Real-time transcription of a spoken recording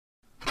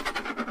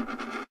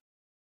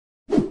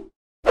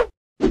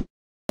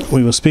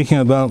we were speaking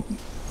about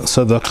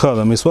sadaqah.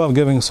 The mitzvah of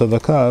giving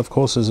sadaqah, of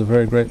course, is a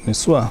very great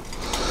mitzvah.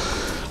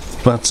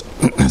 But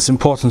it's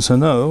important to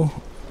know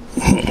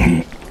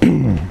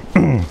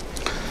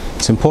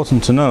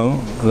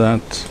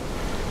that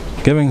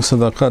giving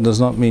sadaqah does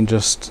not mean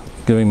just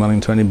giving money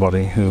to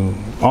anybody who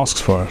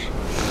asks for it.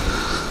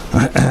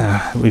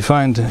 We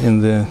find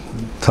in the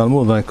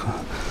Talmud, like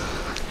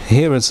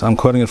here I'm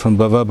quoting it from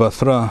Bava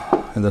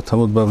Batra in the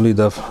Talmud Bavli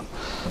Daf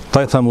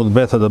Tai Talmud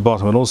Bet at the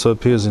bottom. It also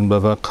appears in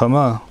Bava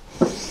Kama.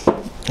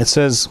 It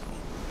says,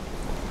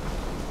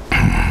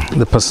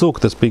 the pasuk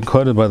that's being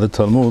quoted by the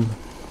Talmud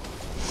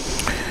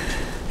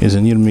is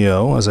in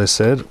Yirmiyahu, as I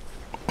said.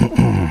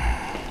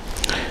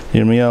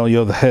 Yirmiyahu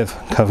Yod Hef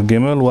Kaf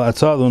Gimel Wa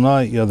Ata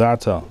Adonai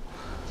Yadata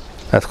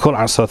At Kol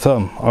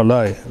Asatam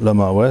Alai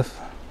Lamaweth.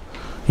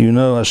 You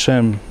know,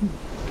 Hashem,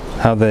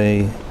 how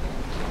they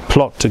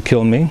plot to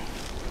kill me.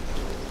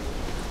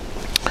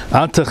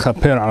 Al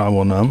techaper al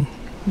avonam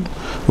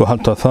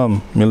v'hal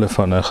tatham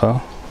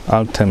milefanecha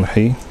al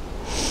temhi.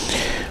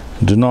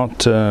 Do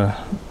not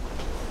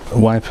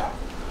wipe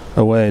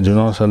away, do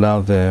not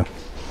allow their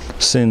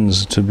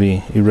sins to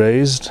be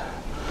erased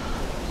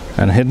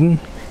and hidden.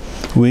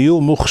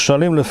 V'yu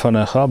mukhshalim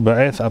lefanecha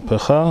ba'eth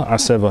apecha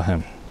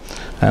asevahem.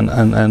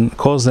 And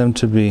cause them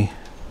to be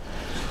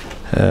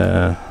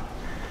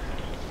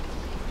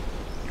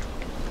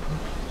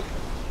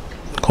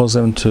cause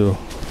them to,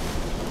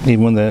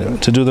 even when they're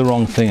to do the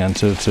wrong thing and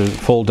to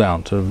fall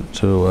down,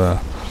 to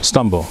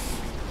stumble.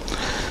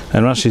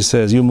 And Rashi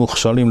says, "You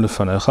mukhshalim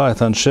lefanecha et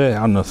anshe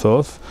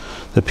Anathoth,"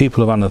 the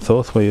people of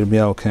Anathoth, where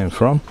Yirmiyahu came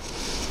from.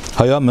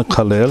 Hayam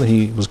mekalel,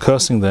 he was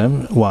cursing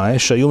them. Why?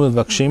 Shayum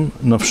mevakshim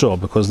nafsho,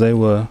 because they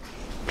were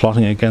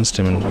plotting against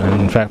him,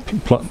 and in fact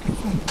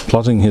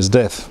plotting his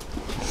death.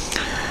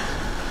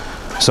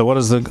 So what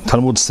does the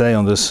Talmud say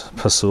on this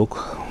pasuk?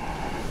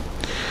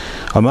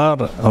 Amar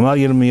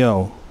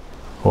Yirmiyahu,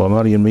 or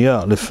Amar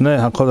Yirmiyah, Lifnei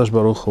HaKadosh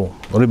Baruch Hu,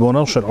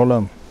 Ribono Shel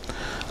Olam,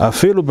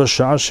 Afilu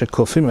B'Sha'ah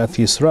Shekofim Et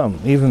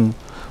Yisram, even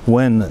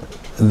when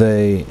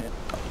they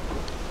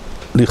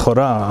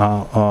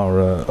lichora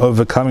are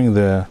overcoming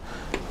their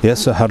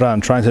Yetzer Hara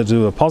and trying to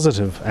do a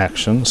positive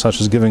action, such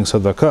as giving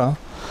sadaqah,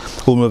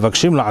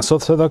 Umevakshim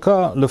La'asot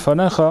Sadaqah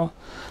Lefanecha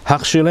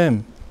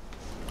Hachshilem,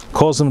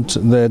 cause them to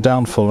their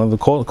downfall, and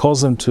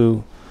cause them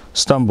to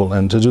stumble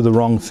and to do the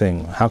wrong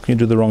thing. How can you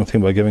do the wrong thing?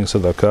 By giving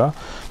sadaqah.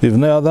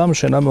 Vivnei adam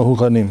she'enam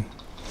mehuchanim,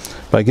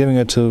 by giving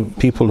it to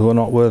people who are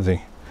not worthy,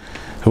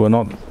 who are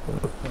not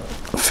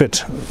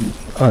fit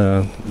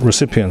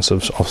recipients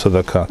of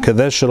sadaqah.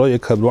 Kedei shelo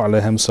yekablu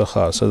alehem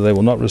sachar, so they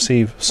will not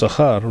receive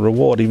sachar,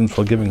 reward, even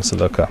for giving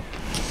sadaqah.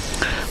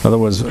 In other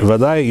words,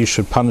 vadai, you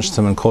should punish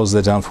them and cause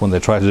their downfall when they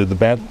try to do the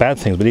bad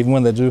things. But even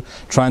when they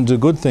try and do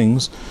good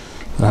things,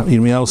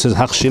 Yirmiyahu says,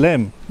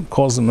 Hachshilem,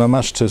 cause them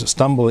mamash to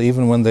stumble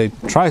even when they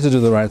try to do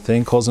the right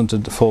thing, cause them to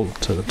fall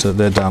to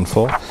their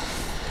downfall.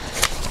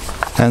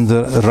 And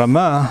the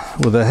Rama,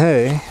 with a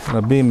Hey,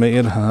 Rabbi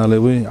Meir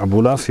Halevi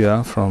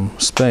Abulafia from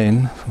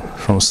Spain,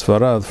 from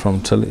Sfarad, from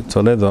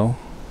Toledo,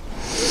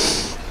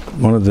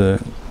 one of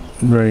the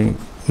very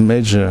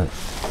major,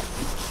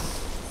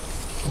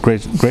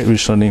 great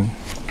Rishonim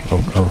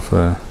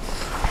of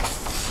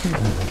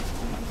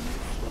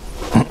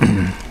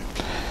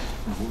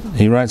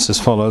he writes as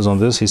follows on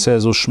this. He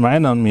says,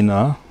 Ushma'enan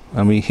mina,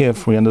 and we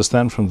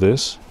understand from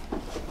this,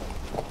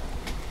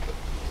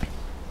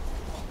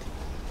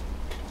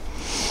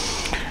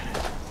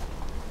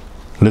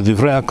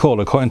 L'divrei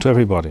hakol, according to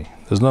everybody.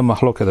 There's no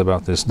mahloket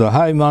about this. The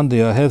high man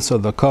di'ahed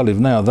sadaqah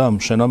livnei adam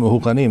she'enam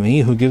mehuchanim,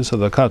 he who gives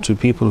sadaqah to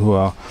people who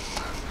are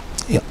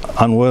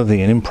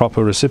unworthy and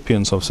improper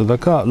recipients of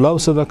sadaqah, lo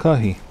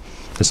sadaqahi.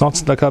 It's not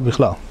sadaqah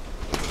bichlal.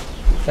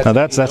 Now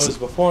that's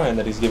beforehand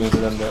that he's giving to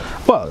them.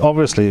 Well,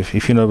 obviously,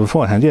 if you know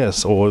beforehand,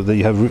 yes, or that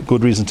you have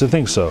good reason to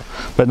think so.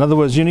 But in other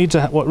words, you need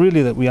to. What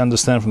really that we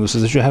understand from this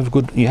is that you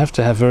have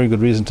to have very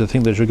good reason to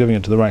think that you're giving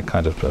it to the right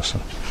kind of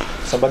person.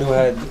 Somebody who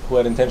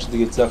had intention to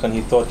give tzedakah and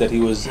he thought that he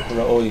was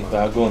ra'oi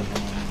v'agun,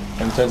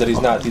 and it turns out he's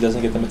not. He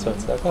doesn't get the mitzvah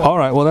tzedakah. All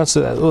right. Well, that's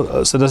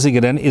so. Does he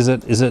get any? Is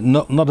it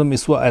not a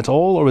mitzvah at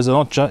all, or is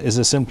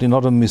it simply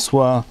not a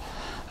mitzvah?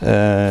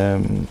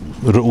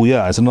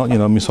 Ru'uya, it's not,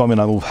 miswa min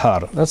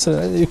al-mubhar. That's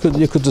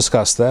you could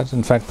discuss that.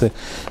 In fact,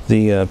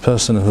 the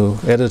person who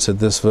edited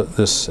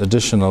this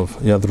edition of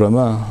Yad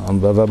Ramah on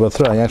Bava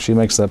Batra, he actually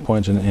makes that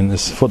point in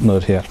this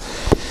footnote here.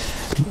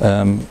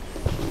 I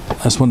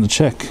just wanted to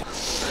check.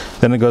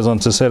 Then it goes on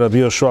to say, Rabbi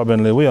Yoshua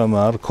ben Lewi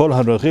Amar, Kol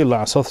haraghil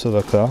la'asot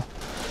tzedakah,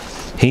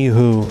 he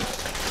who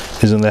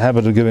is in the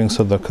habit of giving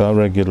tzedakah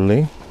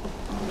regularly.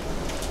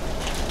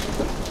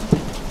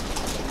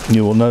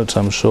 You will note,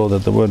 I'm sure,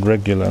 that the word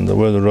regular and the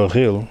word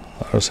raghil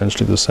are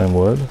essentially the same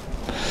word.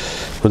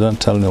 But don't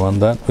tell anyone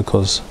that,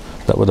 because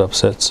that would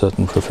upset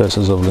certain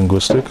professors of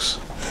linguistics.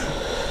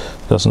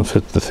 Doesn't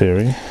fit the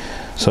theory.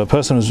 So a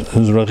person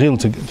who's raghil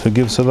to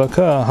give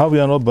tzedakah,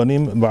 haviyan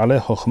banim ba'alei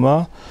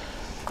chokhmah,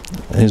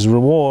 his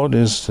reward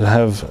is to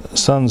have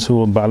sons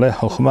who are ba'alei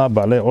chokhmah,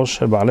 ba'alei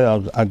osher,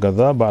 ba'alei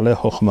agadha, ba'alei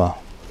chokhmah.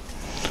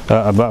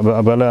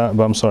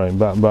 I'm sorry,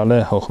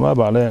 Ba'alei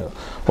Chokhmah,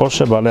 or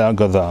Ba'alei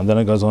Agadah. And then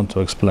it goes on to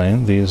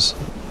explain these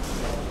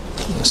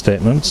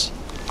statements.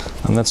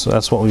 And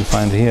that's what we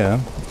find here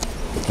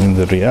in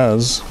the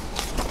Riyaz.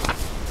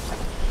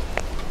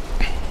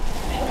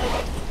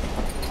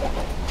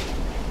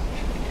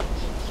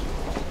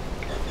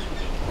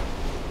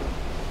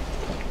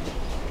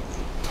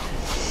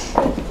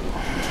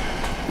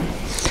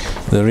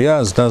 The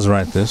Riyaz does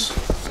write this.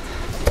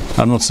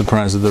 I'm not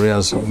surprised that the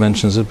Riyaz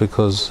mentions it,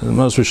 because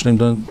most Rishonim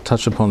don't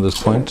touch upon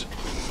this point.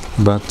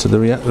 But the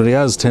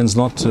Riyaz tends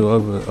not to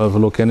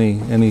overlook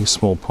any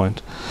small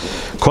point.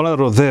 Kol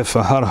harodef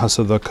ahar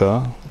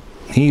hasadaka,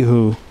 he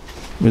who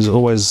is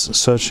always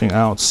searching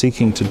out,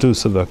 seeking to do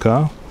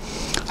tzedakah,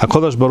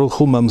 HaKadosh Baruch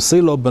Hu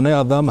mamsilo b'nei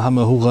adam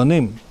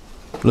hamehughanim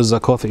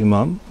lezakot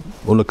imam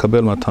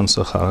ulekabel matan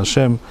sachar.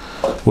 Hashem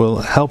will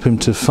help him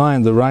to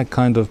find the right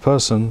kind of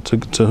person to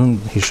whom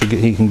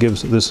he can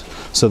give this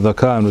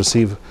tzedakah and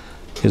receive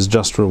his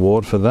just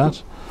reward for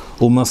that.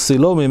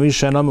 Umasilo mimi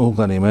she'enam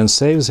mehuganim, and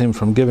saves him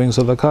from giving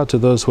tzedakah to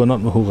those who are not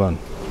mehugan.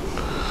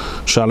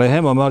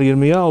 Shalehem amar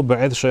Yirmiyahu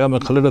ba'ed shaya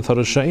mechalel et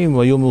harashaim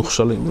v'yu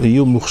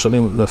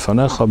muchshalim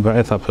lefanecha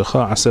ba'ed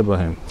hapecha aseh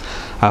bahem.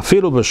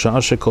 Afilu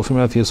b'sha'a shekofim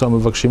et Yisrael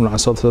mevakshim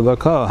la'asot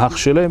tzedakah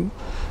hachshilem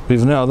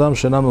b'vnei adam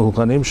she'enam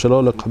mehuganim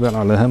shelo lekabel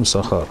alehem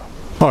sachar.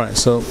 All right,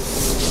 so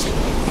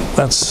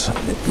that's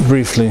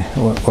briefly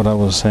what I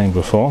was saying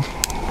before.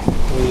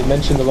 We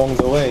mentioned along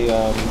the way,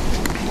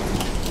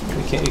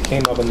 it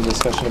came up in the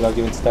discussion about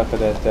giving tzedakah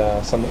that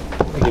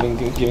giving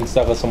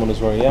tzedakah to someone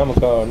who's wearing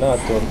yarmulke or not,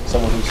 or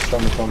someone who's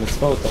from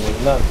mitzvot or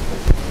not.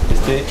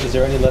 Is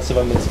there any less of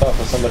a mitzvah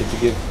for somebody to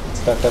give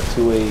tzedakah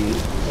to a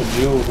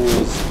Jew who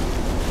is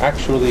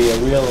actually a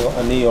real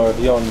ani or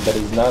avion that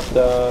is not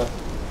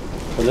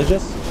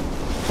religious?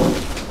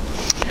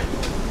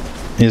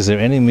 Is there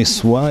any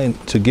mitzvah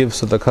to give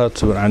tzedakah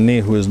to an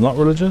ani who is not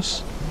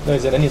religious? No,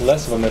 is there any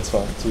less of a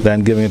mitzvah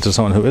than giving it to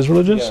someone who is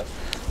religious? Yeah.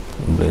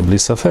 Bli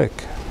safek.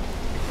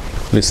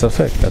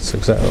 That's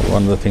exactly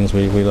one of the things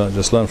we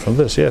just learned from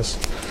this. Yes,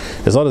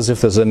 it's not as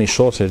if there's any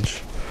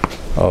shortage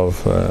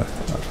of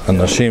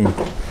anashim,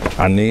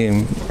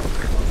 anim,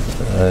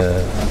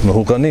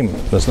 mehuganim.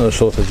 There's no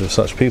shortage of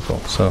such people.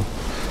 So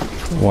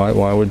why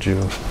would you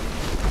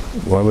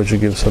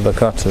give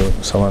tzedakah to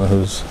someone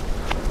who's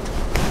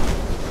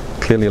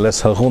clearly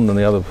less harun than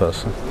the other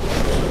person?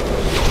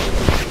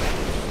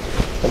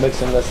 What makes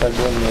him less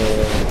harun?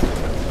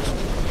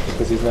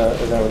 Because he's not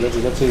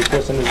religious. Let's say this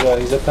person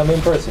he's a common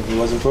person. He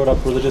wasn't brought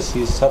up religious.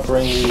 He's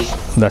suffering.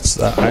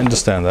 I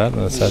understand that.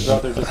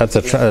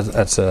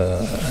 That's a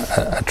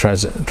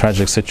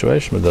tragic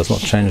situation, but it does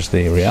not change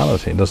the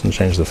reality. It doesn't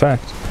change the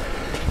fact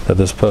that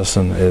this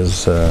person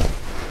is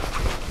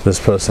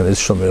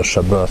Shomer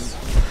Shabbat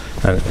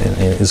and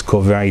is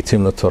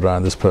Koveritim la Torah,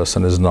 and this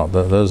person is not.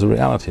 Those are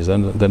realities. They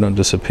don't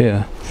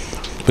disappear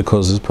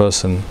because this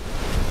person,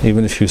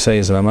 even if you say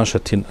is mamash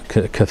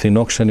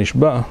kathinok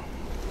shenishba.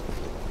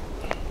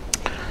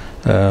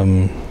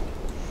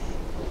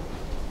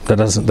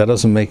 That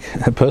doesn't make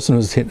a person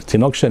who's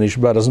tinok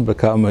shenishba doesn't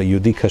become a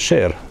Yudi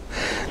kasher.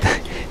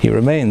 He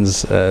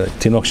remains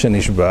tinok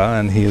shenishba,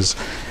 and he's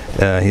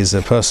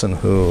a person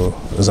who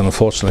is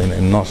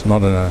unfortunately not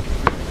in a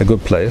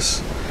good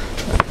place.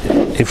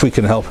 If we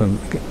can help him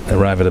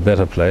arrive at a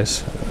better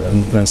place,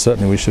 then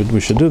certainly we should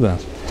do that.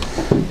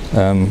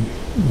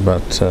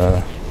 But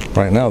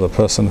right now, the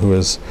person who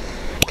is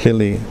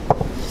clearly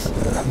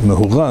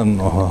mehugan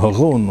or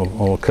harun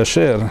or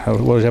kasher,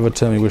 whatever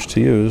term you wish to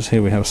use.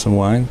 Here we have some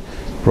wine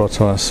brought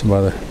to us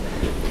by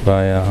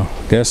our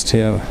guest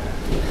here,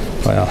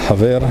 by our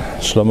Haver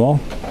Shlomo.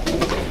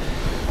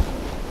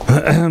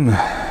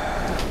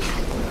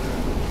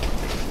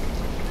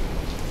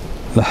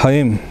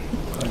 L'chaim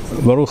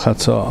Baruch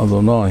Atah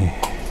Adonai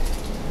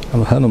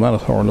Eloheinu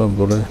melech haolam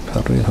borei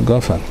pari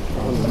hagafen.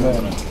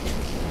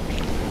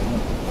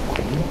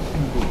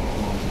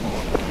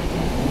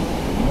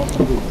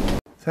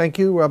 Thank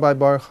you, Rabbi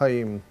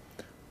Bar-Hayim.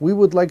 We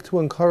would like to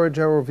encourage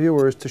our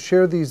viewers to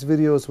share these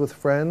videos with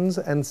friends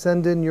and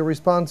send in your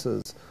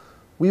responses.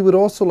 We would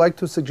also like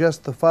to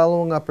suggest the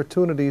following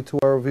opportunity to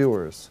our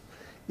viewers.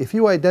 If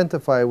you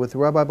identify with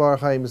Rabbi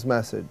Bar-Hayim's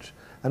message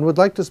and would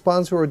like to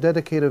sponsor or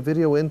dedicate a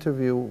video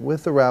interview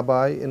with the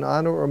rabbi in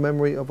honor or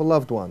memory of a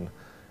loved one,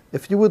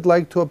 if you would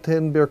like to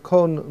obtain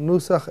Birkon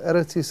Nusach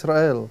Eretz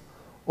Yisrael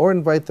or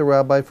invite the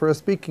rabbi for a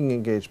speaking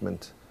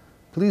engagement,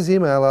 please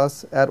email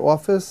us at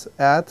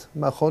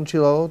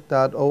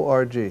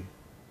office@machonshilo.org.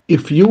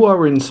 If you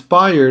are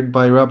inspired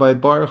by Rabbi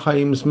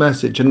Bar-Hayim's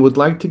message and would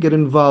like to get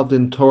involved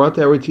in Torah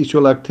Eretz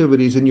Yisrael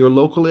activities in your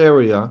local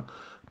area,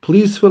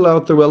 please fill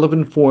out the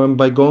relevant form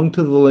by going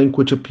to the link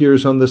which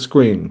appears on the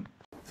screen.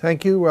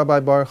 Thank you,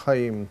 Rabbi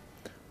Bar-Hayim.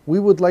 We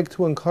would like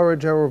to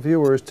encourage our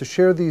viewers to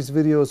share these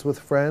videos with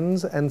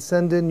friends and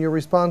send in your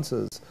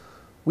responses.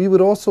 We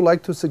would also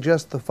like to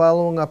suggest the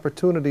following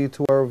opportunity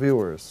to our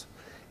viewers.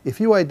 If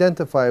you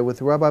identify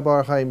with Rabbi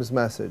Bar-Hayim's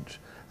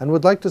message and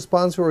would like to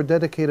sponsor or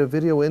dedicate a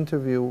video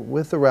interview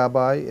with the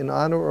rabbi in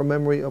honor or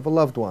memory of a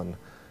loved one,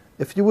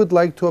 If you would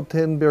like to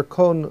obtain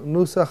Birkon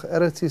Nusach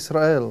Eretz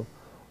Yisrael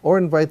or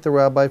invite the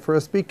rabbi for a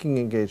speaking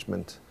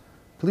engagement,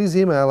 please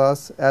email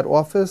us at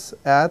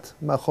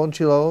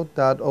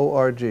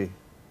office@machonshilo.org.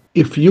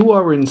 If you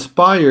are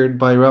inspired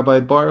by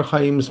Rabbi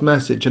Bar-Hayim's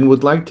message and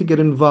would like to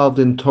get involved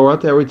in Torah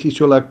Eretz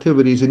Yisrael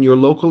activities in your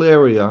local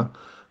area,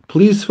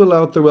 please fill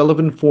out the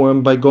relevant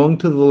form by going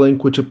to the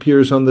link which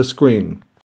appears on the screen.